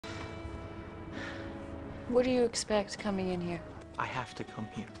What do you expect coming in here? I have to come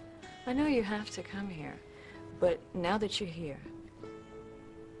here. I know you have to come here, but now that you're here,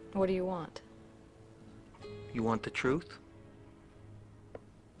 what do you want? You want the truth?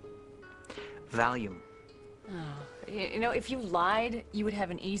 Valium. Oh, you know, if you lied, you would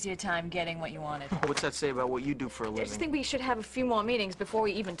have an easier time getting what you wanted. What's that say about what you do for a living? I just think we should have a few more meetings before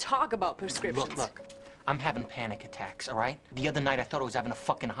we even talk about prescriptions. Look. I'm having panic attacks, all right? The other night I thought I was having a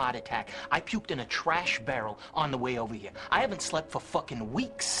fucking heart attack. I puked in a trash barrel on the way over here. I haven't slept for fucking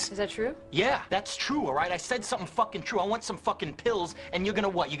weeks. Is that true? Yeah, that's true, all right? I said something fucking true. I want some fucking pills, and you're gonna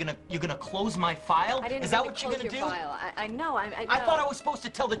what? You're gonna close my file? I didn't Is that what you're gonna do? File. I know. I thought I was supposed to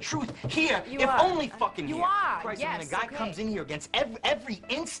tell the truth here, you if are. only fucking you here. are. Christ, yes. I mean, a guy comes in here against every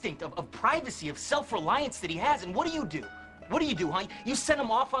instinct of privacy, of self-reliance that he has, and what do? What do you do, huh? You send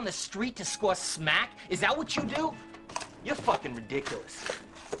him off on the street to score smack? Is that what you do? You're fucking ridiculous.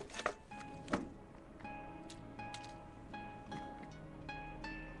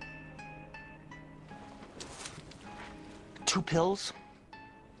 Two pills?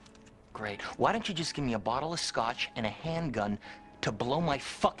 Great. Why don't you just give me a bottle of scotch and a handgun to blow my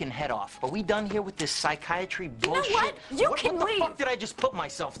fucking head off? Are we done here with this psychiatry bullshit? You know what? You can leave. What the fuck did I just put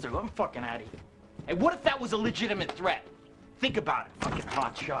myself through? I'm fucking out of here. Hey, what if that was a legitimate threat? Think about it, fucking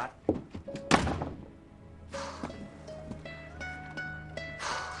hotshot.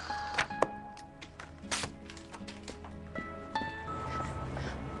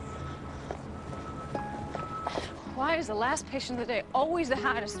 Why is the last patient of the day always the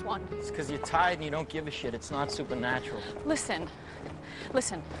hardest one? It's because you're tired and you don't give a shit. It's not supernatural. Listen.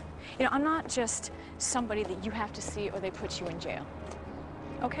 You know, I'm not just somebody that you have to see or they put you in jail.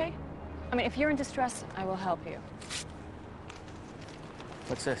 Okay? I mean, if you're in distress, I will help you.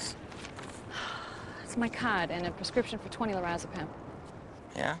 What's this? It's my card and a prescription for 20 lorazepam.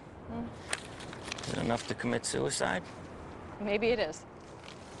 Yeah? Is it enough to commit suicide? Maybe it is.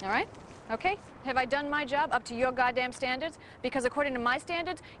 All right? Okay? Have I done my job up to your goddamn standards? Because according to my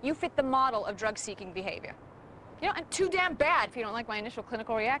standards, you fit the model of drug-seeking behavior. You know, I'm too damn bad if you don't like my initial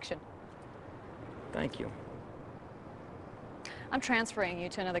clinical reaction. Thank you. I'm transferring you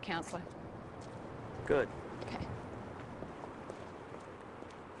to another counselor. Good. Okay.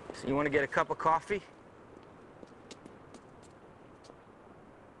 So you want to get a cup of coffee?